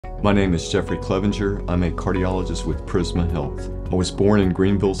My name is Cabot Clevenger. I'm a cardiologist with Prisma Health. I was born in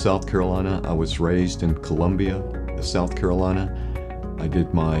Greenville, South Carolina. I was raised in Columbia, South Carolina. I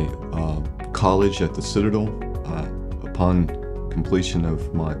did my college at the Citadel. Upon completion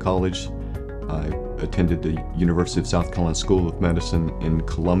of my college, I attended the University of South Carolina School of Medicine in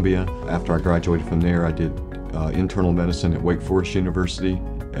Columbia. After I graduated from there, I did internal medicine at Wake Forest University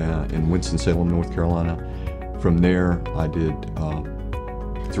in Winston-Salem, North Carolina. From there, I did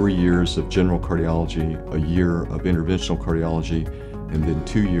 3 years of general cardiology, a year of interventional cardiology, and then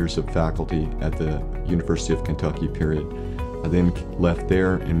 2 years of faculty at the University of Kentucky, period. I then left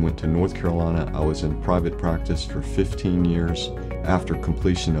there and went to North Carolina. I was in private practice for 15 years. After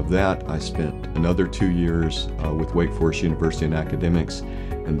completion of that, I spent another 2 years with Wake Forest University in academics,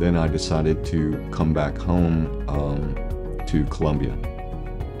 and then I decided to come back home to Columbia.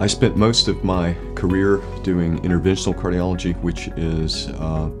 I spent most of my career doing interventional cardiology, which is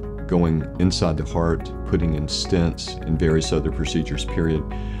going inside the heart, putting in stents, and various other procedures, period.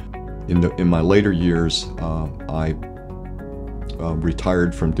 In my later years, I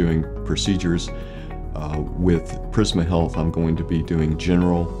retired from doing procedures. With Prisma Health, I'm going to be doing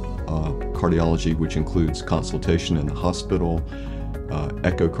general cardiology, which includes consultation in the hospital,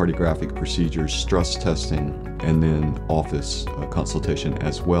 echocardiographic procedures, stress testing, and then office consultation,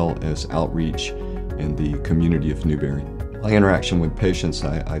 as well as outreach in the community of Newberry. My interaction with patients,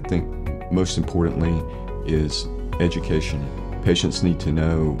 I think most importantly, is education. Patients need to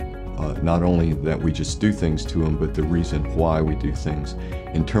know not only that we just do things to them, but the reason why we do things.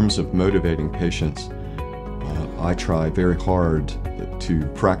 In terms of motivating patients, I try very hard to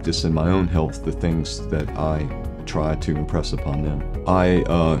practice in my own health the things that I try to impress upon them. I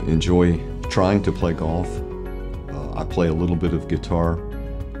enjoy trying to play golf. I play a little bit of guitar.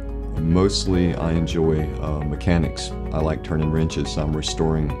 Mostly I enjoy mechanics. I like turning wrenches. I'm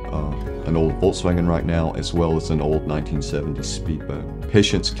restoring an old Volkswagen right now, as well as an old 1970s speedboat.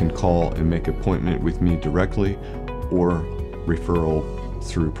 Patients can call and make an appointment with me directly or referral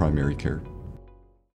through primary care.